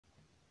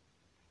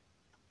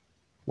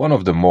One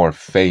of the more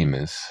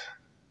famous,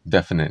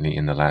 definitely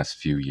in the last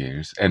few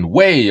years, and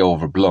way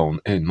overblown,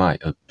 in my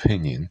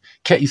opinion,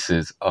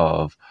 cases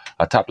of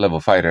a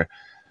top-level fighter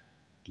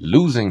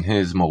losing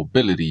his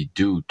mobility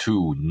due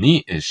to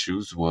knee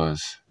issues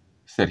was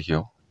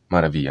Sergio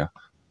Maravilla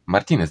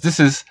Martinez.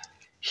 This is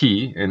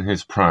he in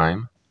his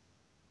prime,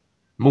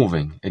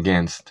 moving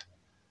against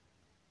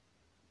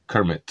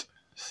Kermit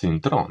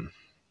Cintron.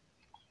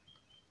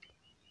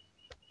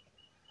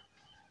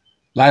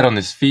 Light on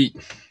his feet,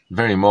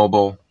 very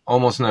mobile,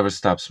 almost never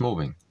stops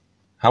moving.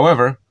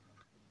 However,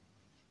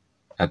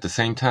 at the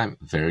same time,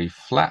 very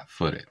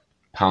flat-footed,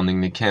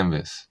 pounding the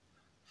canvas,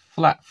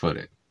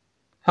 flat-footed.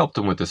 Helped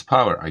him with his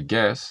power, I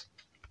guess.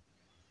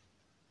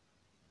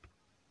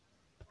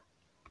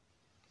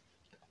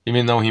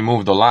 Even though he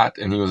moved a lot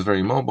and he was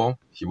very mobile,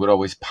 he would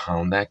always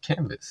pound that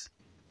canvas.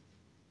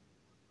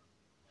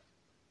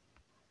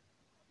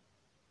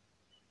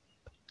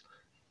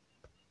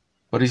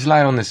 But he's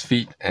light on his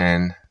feet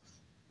and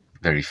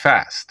very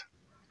fast.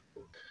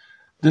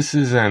 This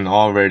is an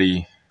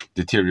already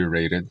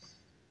deteriorated,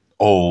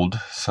 old,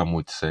 some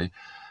would say,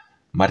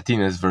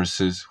 Martinez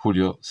versus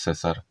Julio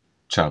Cesar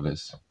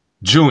Chavez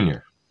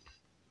Jr.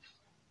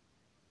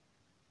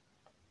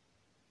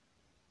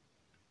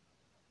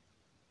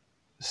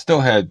 Still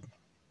had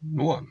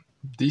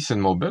decent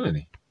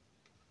mobility.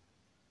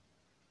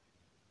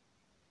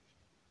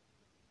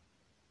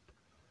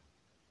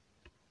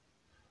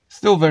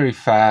 Still very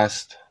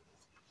fast,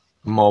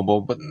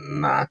 mobile, but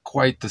not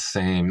quite the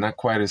same, not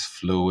quite as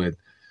fluid.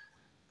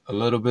 A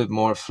little bit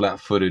more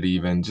flat-footed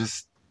even,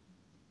 just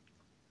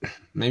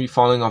maybe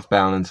falling off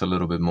balance a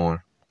little bit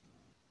more.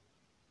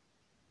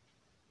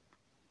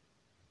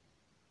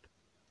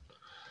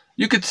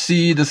 You could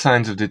see the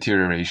signs of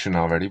deterioration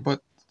already,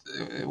 but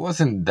it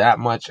wasn't that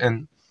much,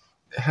 and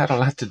it had a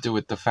lot to do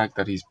with the fact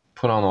that he's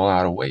put on a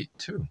lot of weight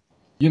too.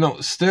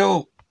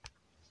 Still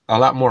a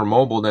lot more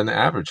mobile than the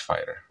average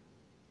fighter.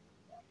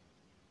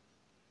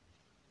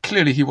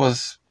 Clearly he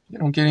was,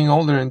 getting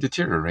older and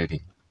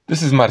deteriorating.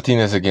 This is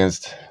Martinez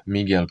against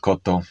Miguel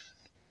Cotto,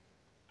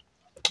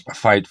 a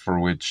fight for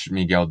which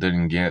Miguel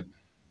didn't get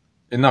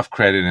enough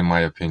credit, in my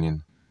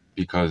opinion,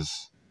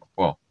 because,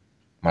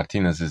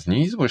 Martinez's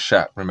knees were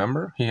shot,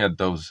 remember? He had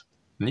those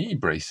knee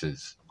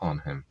braces on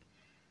him.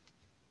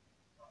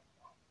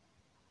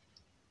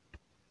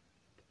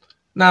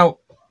 Now,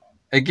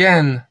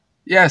 again,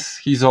 yes,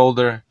 he's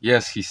older.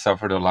 Yes, he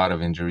suffered a lot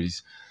of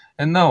injuries.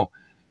 And no,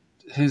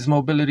 his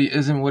mobility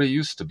isn't what it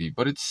used to be,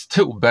 but it's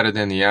still better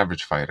than the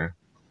average fighter.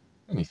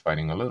 And he's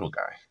fighting a little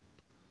guy.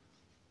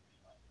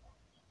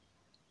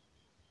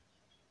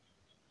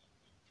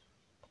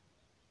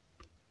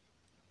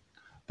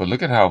 But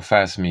look at how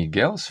fast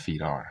Miguel's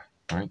feet are,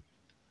 right?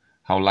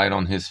 How light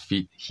on his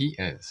feet he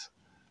is.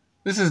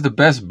 This is the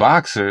best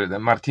boxer that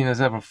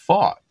Martinez ever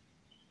fought.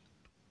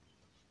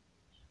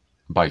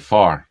 By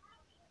far.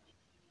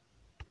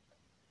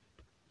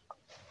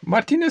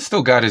 Martinez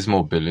still got his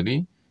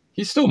mobility.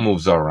 He still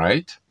moves all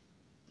right.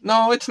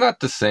 No, it's not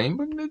the same,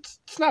 but it's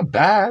not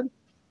bad.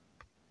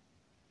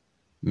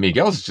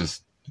 Miguel's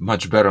just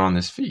much better on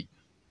his feet.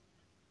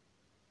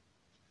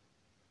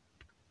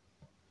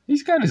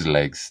 He's got his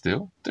legs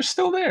still. They're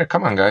still there.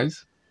 Come on,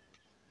 guys.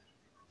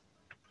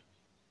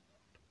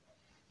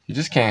 He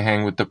just can't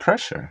hang with the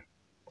pressure.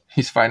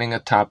 He's fighting a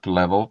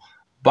top-level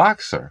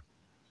boxer.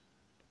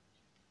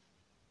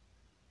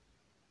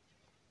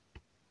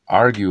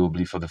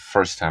 Arguably for the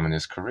first time in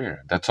his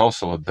career. That's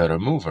also a better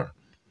mover.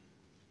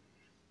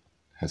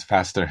 Has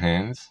faster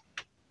hands.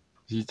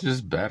 He's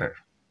just better.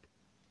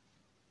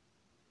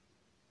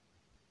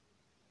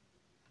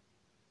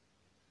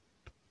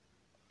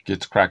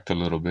 Gets cracked a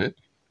little bit.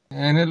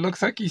 And it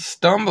looks like he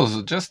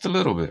stumbles just a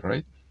little bit,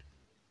 right?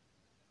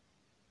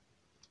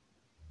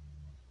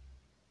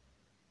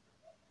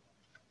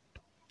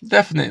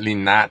 Definitely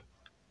not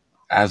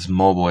as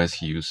mobile as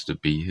he used to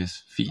be. His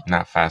feet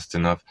not fast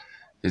enough.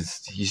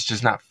 He's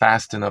just not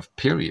fast enough,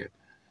 period.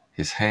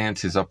 His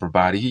hands, his upper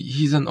body.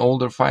 He's an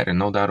older fighter,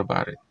 no doubt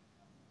about it.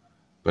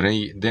 But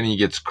then he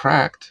gets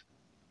cracked,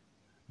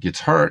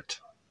 gets hurt.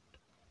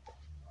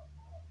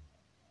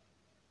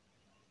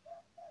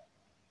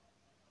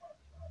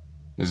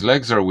 His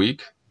legs are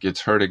weak,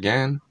 gets hurt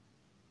again.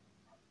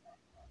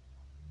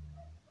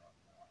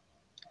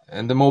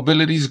 And the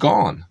mobility's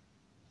gone.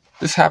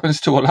 This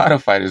happens to a lot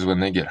of fighters when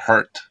they get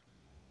hurt.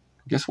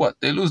 Guess what?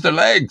 They lose their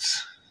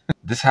legs.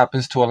 This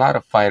happens to a lot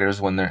of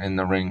fighters when they're in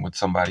the ring with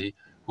somebody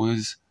who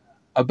is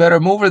a better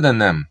mover than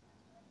them.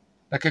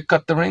 That could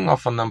cut the ring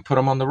off on them, put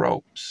them on the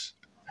ropes,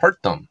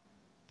 hurt them.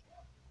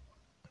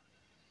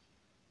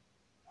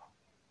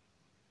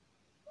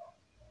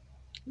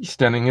 He's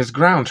standing his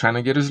ground, trying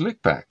to get his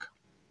lick back.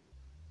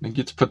 And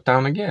gets put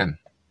down again.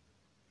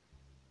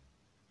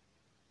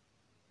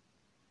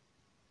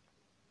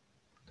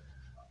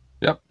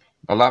 Yep,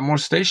 a lot more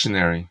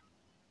stationary.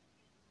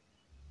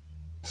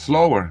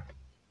 Slower.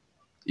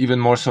 Even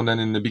more so than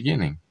in the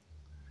beginning.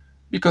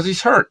 Because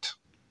he's hurt.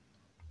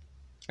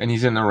 And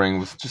he's in the ring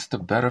with just a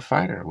better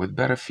fighter, with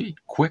better feet,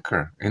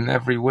 quicker in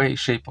every way,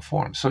 shape, or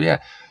form. So yeah,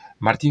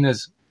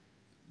 Martinez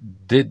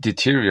did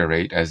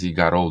deteriorate as he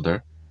got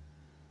older,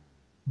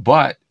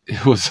 but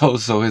it was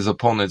also his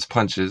opponent's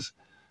punches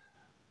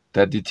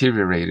that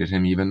deteriorated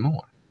him even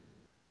more.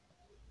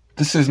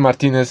 This is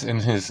Martinez in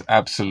his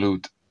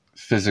absolute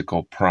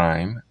physical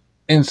prime,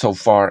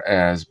 insofar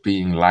as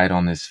being light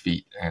on his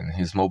feet and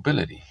his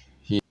mobility.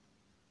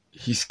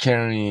 He's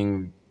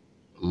carrying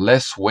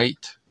less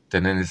weight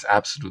than in his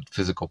absolute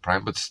physical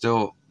prime, but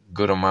still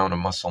good amount of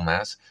muscle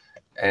mass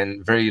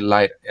and very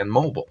light and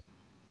mobile.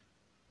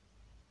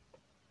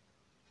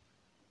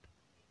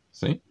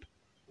 See?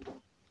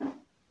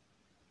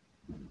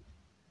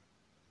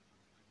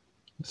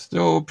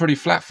 Still pretty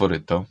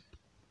flat-footed though.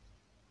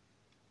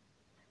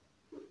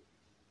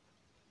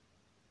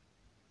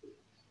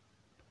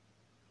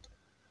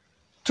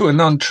 To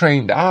an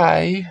untrained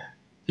eye,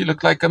 he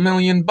looked like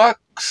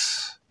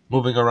 $1,000,000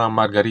 moving around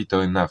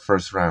Margarito in that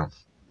first round.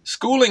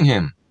 Schooling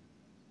him.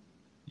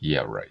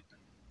 Yeah, right.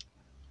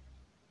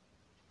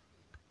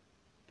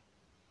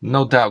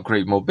 No doubt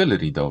great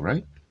mobility though,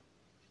 right?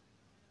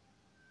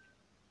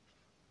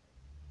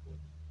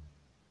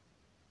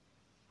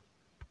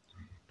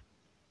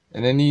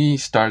 And then he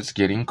starts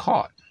getting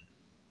caught.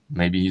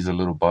 Maybe he's a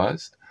little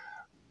buzzed.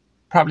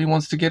 Probably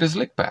wants to get his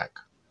lick back.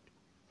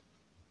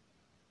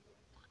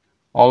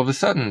 All of a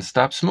sudden,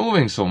 stops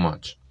moving so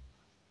much.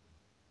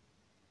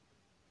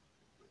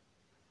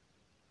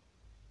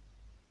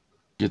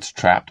 Gets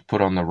trapped,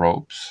 put on the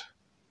ropes.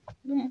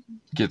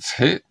 Gets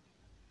hit.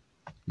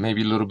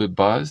 Maybe a little bit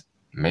buzzed.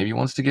 Maybe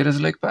wants to get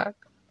his lick back.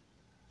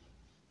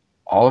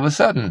 All of a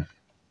sudden,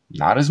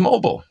 not as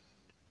mobile.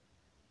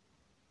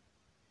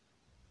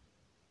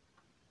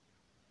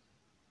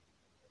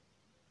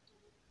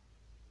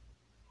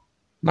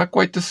 Not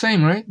quite the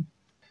same, right?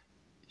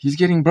 He's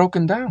getting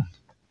broken down.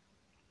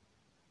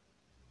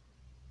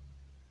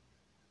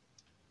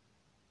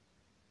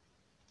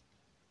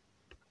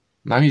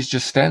 Now he's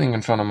just standing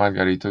in front of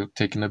Margarito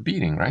taking a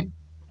beating, right?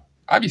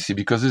 Obviously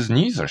because his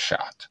knees are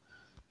shot.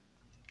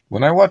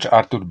 When I watch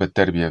Artur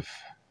Beterbiev,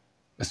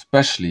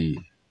 especially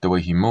the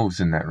way he moves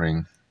in that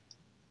ring,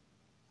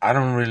 I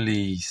don't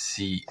really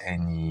see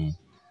any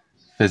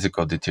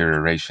physical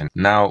deterioration.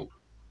 Now,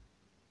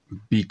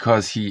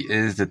 because he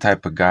is the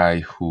type of guy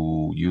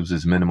who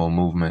uses minimal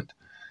movement,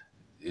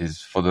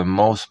 is for the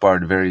most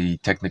part very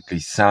technically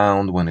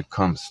sound when it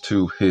comes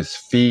to his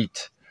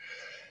feet,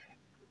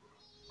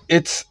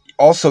 it's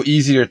also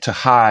easier to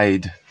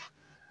hide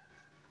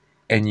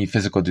any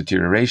physical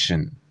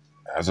deterioration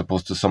as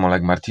opposed to someone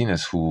like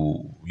Martinez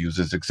who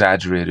uses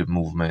exaggerated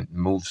movement,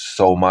 moves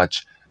so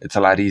much. It's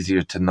a lot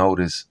easier to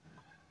notice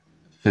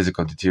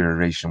physical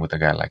deterioration with a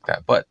guy like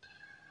that. But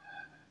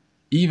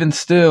even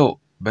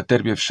still,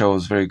 Beterbiev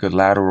shows very good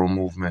lateral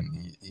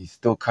movement. He's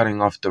still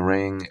cutting off the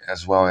ring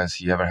as well as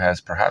he ever has,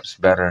 perhaps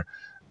better.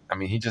 I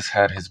mean, he just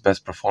had his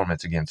best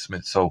performance against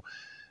Smith. So,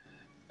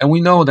 and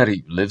we know that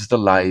he lives the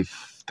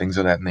life, things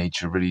of that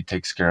nature, really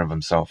takes care of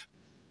himself.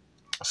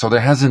 So there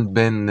hasn't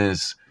been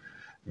this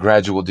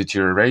gradual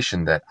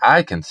deterioration that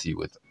I can see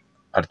with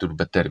Artur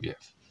Beterbiev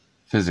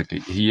physically.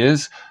 He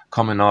is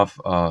coming off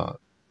a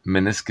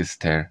meniscus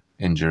tear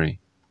injury,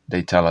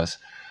 they tell us.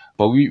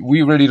 But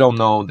we really don't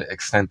know the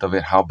extent of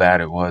it, how bad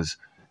it was.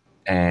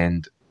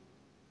 And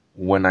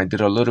when I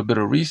did a little bit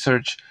of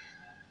research,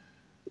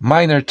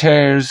 minor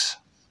tears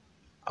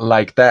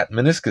like that,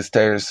 meniscus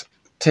tears,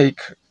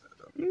 take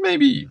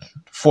maybe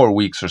 4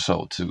 weeks or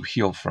so to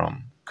heal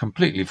from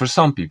completely for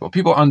some people.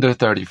 People under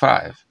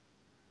 35,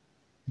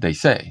 they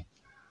say.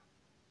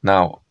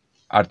 Now,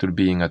 Artur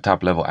being a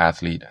top-level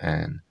athlete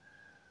and,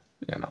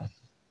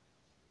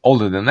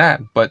 older than that,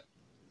 but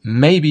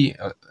maybe,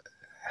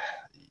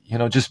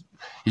 just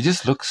he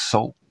just looks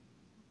so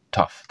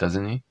tough,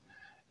 doesn't he?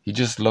 He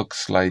just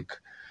looks like,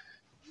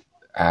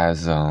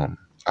 as I'll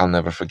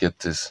never forget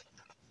this,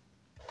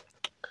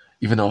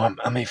 even though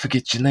I may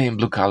forget your name,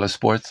 Blue Collar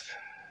Sports,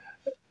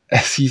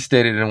 as he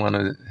stated in one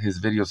of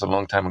his videos a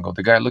long time ago,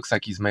 the guy looks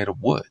like he's made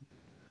of wood.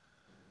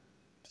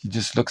 He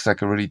just looks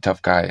like a really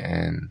tough guy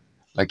and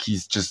like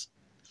he's just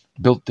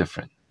built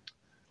different.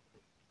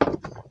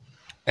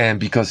 And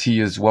because he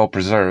is well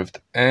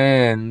preserved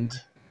and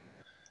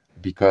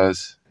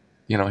because,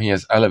 he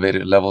has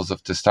elevated levels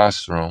of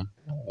testosterone,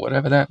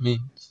 whatever that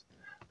means,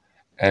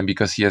 and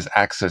because he has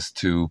access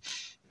to,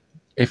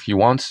 if he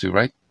wants to,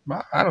 right?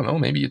 I don't know,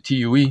 maybe a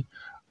TUE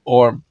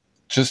or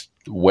just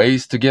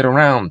ways to get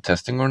around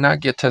testing or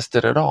not get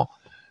tested at all.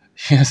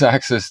 He has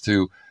access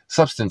to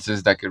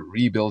substances that could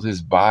rebuild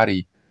his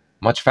body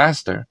much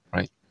faster,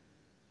 right?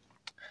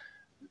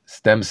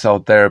 Stem cell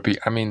therapy.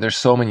 I mean, there's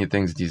so many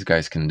things these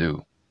guys can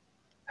do,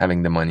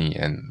 having the money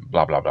and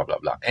blah, blah, blah, blah,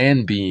 blah,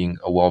 and being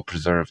a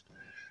well-preserved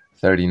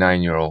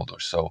 39-year-old or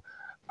so.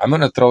 I'm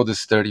going to throw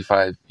this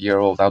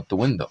 35-year-old out the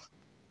window.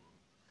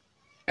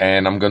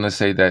 And I'm going to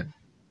say that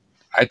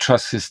I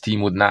trust his team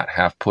would not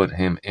have put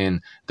him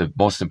in the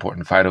most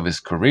important fight of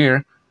his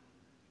career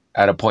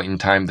at a point in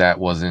time that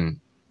wasn't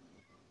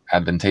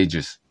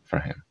advantageous for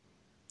him,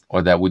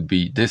 or that would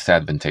be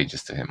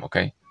disadvantageous to him,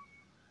 okay?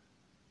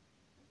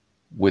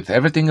 With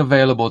everything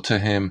available to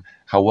him,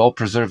 how well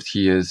preserved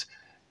he is,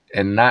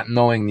 and not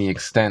knowing the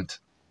extent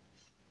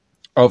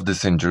of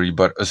this injury,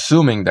 but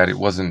assuming that it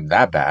wasn't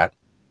that bad,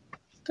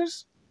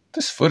 there's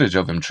this footage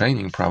of him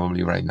training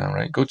probably right now,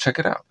 right? Go check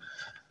it out.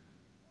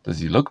 Does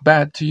he look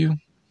bad to you?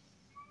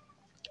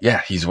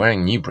 Yeah, he's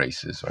wearing knee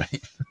braces,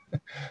 right? I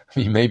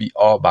mean, maybe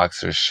all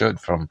boxers should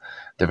from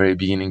the very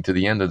beginning to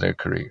the end of their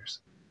careers.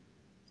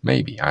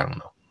 Maybe, I don't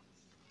know.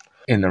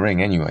 In the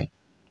ring, anyway.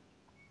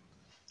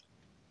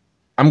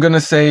 I'm going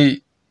to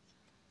say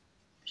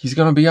he's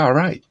going to be all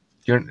right.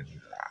 I'm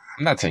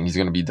not saying he's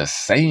going to be the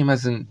same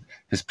as in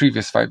his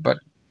previous fight, but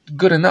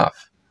good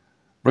enough.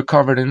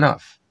 Recovered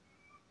enough.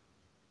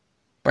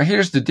 But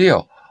here's the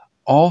deal.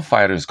 All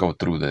fighters go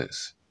through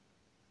this.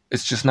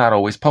 It's just not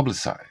always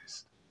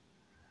publicized.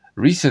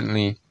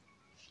 Recently,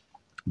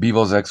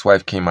 Bivol's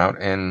ex-wife came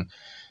out and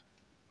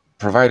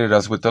provided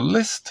us with a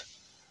list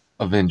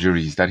of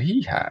injuries that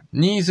he had,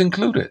 knees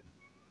included.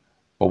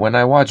 But when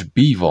I watch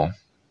Bivol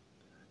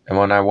and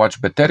when I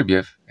watch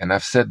Beterbiev, and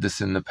I've said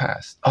this in the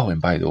past. Oh,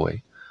 and by the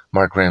way,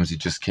 Mark Ramsey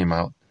just came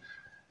out,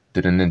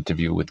 did an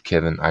interview with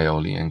Kevin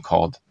Iole and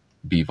called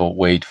Bivol,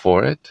 wait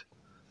for it,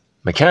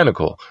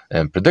 mechanical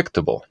and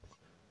predictable.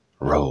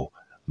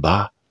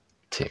 Robotic.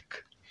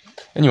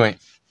 Anyway,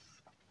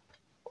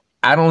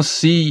 I don't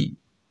see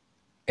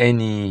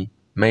any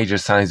major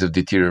signs of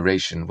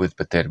deterioration with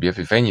Beterbiev.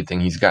 If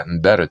anything, he's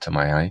gotten better to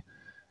my eye.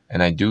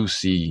 And I do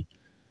see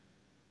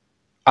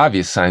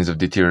obvious signs of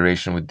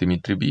deterioration with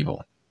Dmitry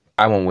Bivol.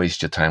 I won't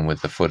waste your time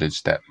with the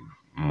footage that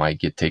might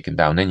get taken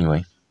down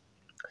anyway.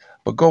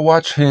 But go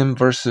watch him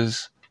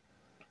versus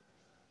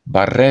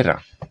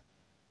Barrera.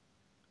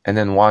 And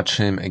then watch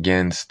him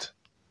against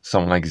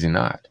someone like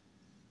Zinad.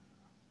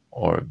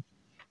 Or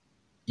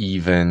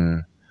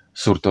even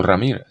Surto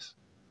Ramirez.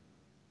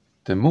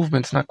 The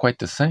movement's not quite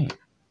the same.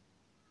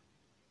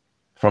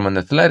 From an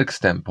athletic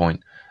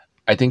standpoint,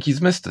 I think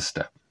he's missed a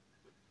step.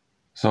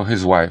 So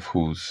his wife,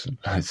 who's,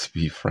 let's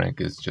be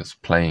frank, is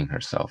just playing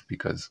herself,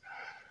 because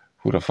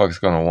who the fuck's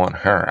gonna want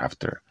her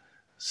after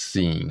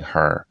seeing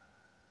her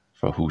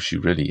for who she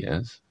really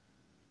is?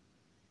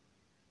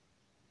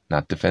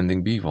 Not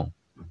defending Bivol,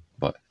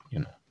 but, you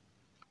know.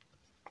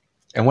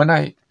 And when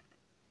I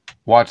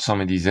watch some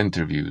of these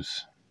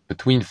interviews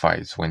between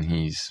fights, when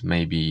he's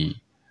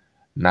maybe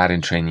not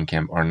in training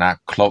camp or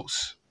not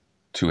close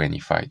to any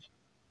fight,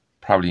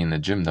 probably in the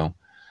gym though,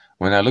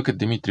 when I look at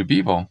Dmitry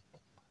Bivol,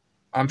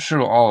 I'm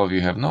sure all of you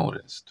have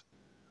noticed,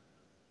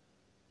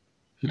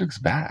 he looks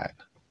bad.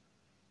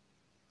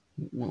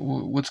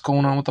 What's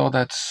going on with all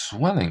that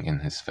swelling in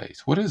his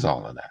face? What is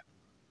all of that?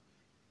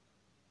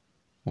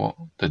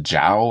 Well, the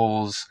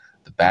jowls,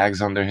 the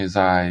bags under his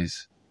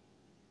eyes,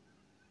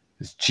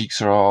 his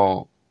cheeks are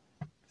all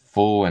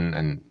full,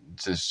 and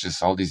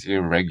just all these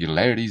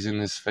irregularities in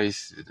his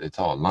face. It's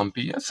all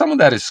lumpy. Some of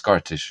that is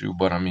scar tissue,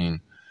 but I mean,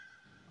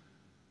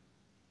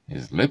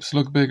 his lips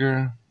look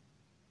bigger.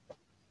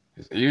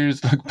 His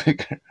ears look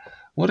bigger.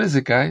 What is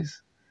it,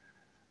 guys?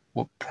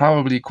 Well,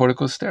 probably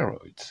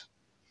corticosteroids.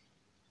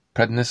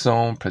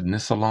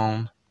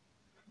 Prednisolone.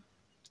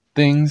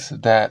 Things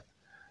that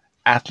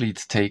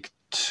athletes take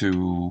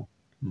to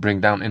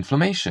bring down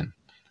inflammation.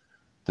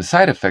 The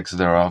side effects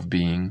thereof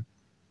being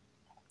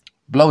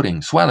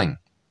bloating, swelling,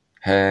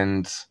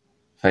 hands,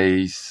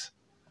 face,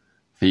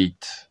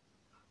 feet.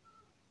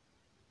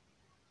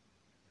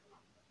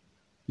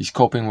 He's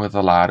coping with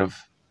a lot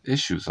of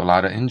issues, a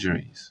lot of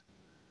injuries.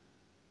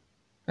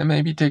 And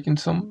maybe taking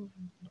some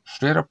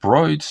straight up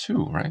roids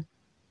too, right?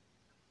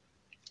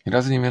 He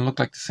doesn't even look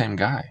like the same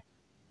guy.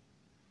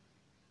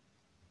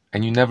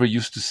 And you never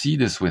used to see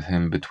this with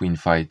him between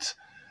fights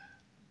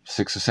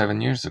 6 or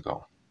 7 years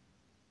ago.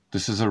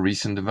 This is a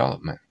recent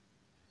development.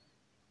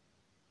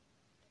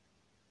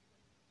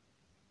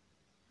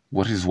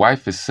 What his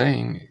wife is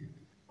saying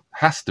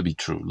has to be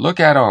true. Look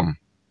at him.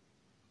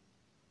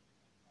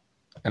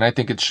 And I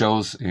think it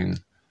shows in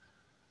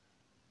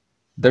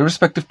their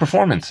respective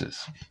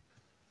performances.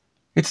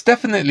 It's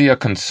definitely a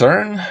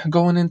concern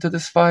going into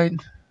this fight,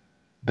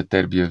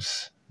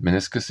 Beterbiev's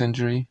meniscus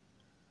injury.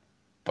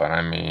 But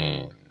I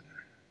mean,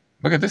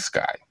 look at this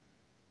guy.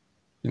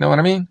 You know what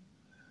I mean?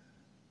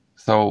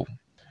 So,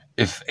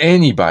 if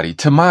anybody,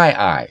 to my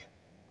eye,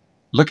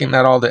 looking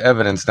at all the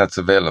evidence that's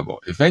available,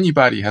 if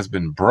anybody has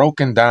been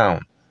broken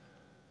down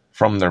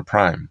from their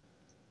prime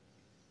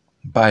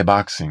by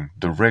boxing,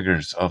 the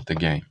rigors of the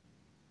game,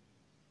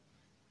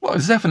 well,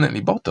 it's definitely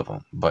both of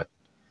them, but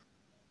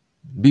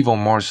Bivol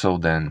more so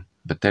than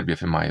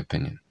Beterbiev, in my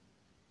opinion.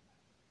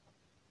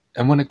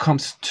 And when it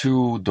comes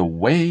to the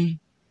way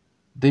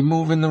they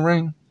move in the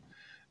ring,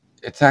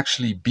 it's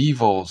actually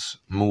Bivol's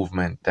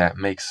movement that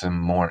makes him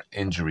more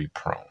injury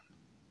prone.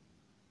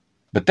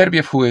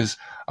 Beterbiev, who is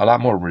a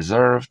lot more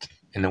reserved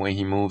in the way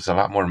he moves, a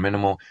lot more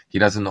minimal, he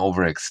doesn't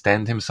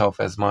overextend himself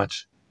as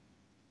much.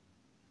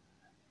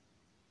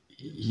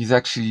 He's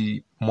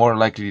actually more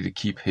likely to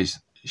keep his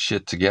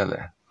shit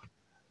together.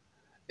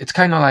 It's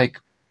kind of like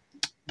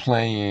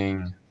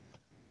playing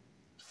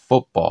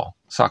football,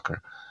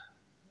 soccer,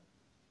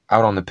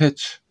 out on the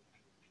pitch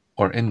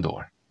or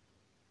indoor.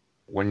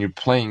 When you're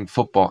playing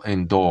football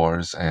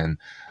indoors and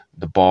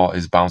the ball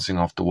is bouncing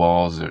off the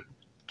walls or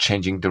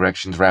changing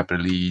directions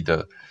rapidly.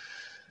 The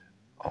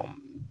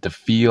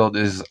field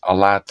is a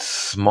lot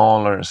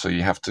smaller, so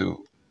you have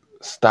to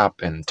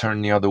stop and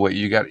turn the other way.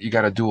 You got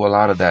to do a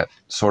lot of that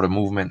sort of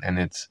movement, and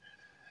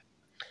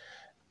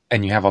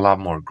you have a lot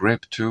more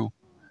grip too.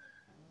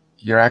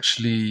 You're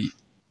actually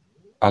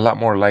a lot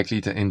more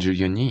likely to injure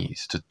your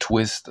knees, to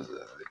twist a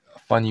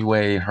funny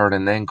way, hurt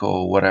an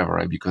ankle, whatever,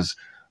 right? Because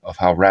of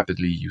how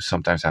rapidly you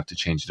sometimes have to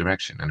change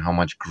direction and how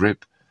much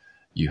grip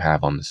you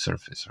have on the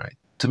surface, right?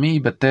 To me,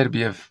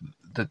 Beterbiev,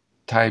 the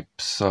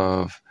types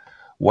of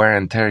wear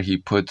and tear he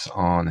puts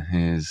on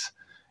his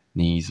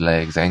knees,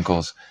 legs,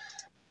 ankles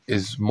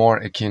is more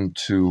akin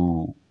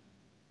to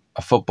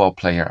a football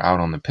player out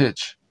on the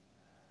pitch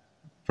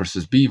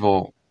versus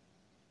Bivol.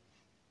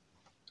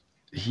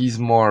 He's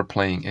more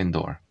playing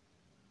indoor.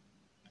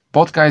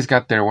 Both guys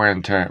got their wear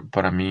and tear,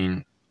 but I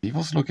mean,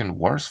 Bevil's looking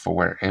worse for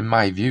wear, in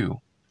my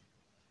view.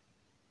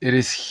 It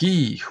is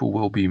he who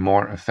will be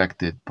more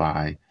affected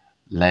by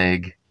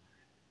leg,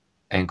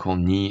 ankle,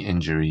 knee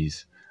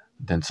injuries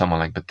than someone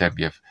like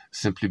Beterbiev,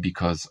 simply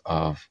because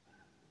of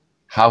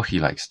how he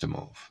likes to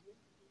move,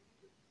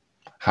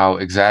 how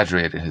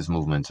exaggerated his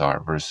movements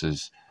are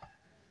versus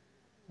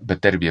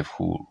Beterbiev,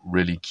 who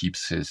really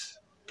keeps his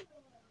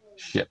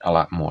shit a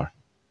lot more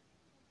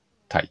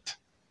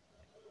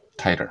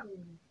tighter.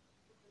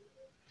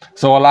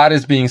 So a lot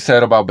is being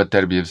said about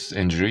Beterbiev's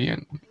injury,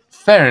 and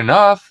fair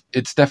enough,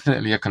 it's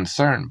definitely a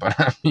concern. But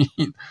I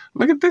mean,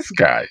 look at this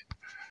guy.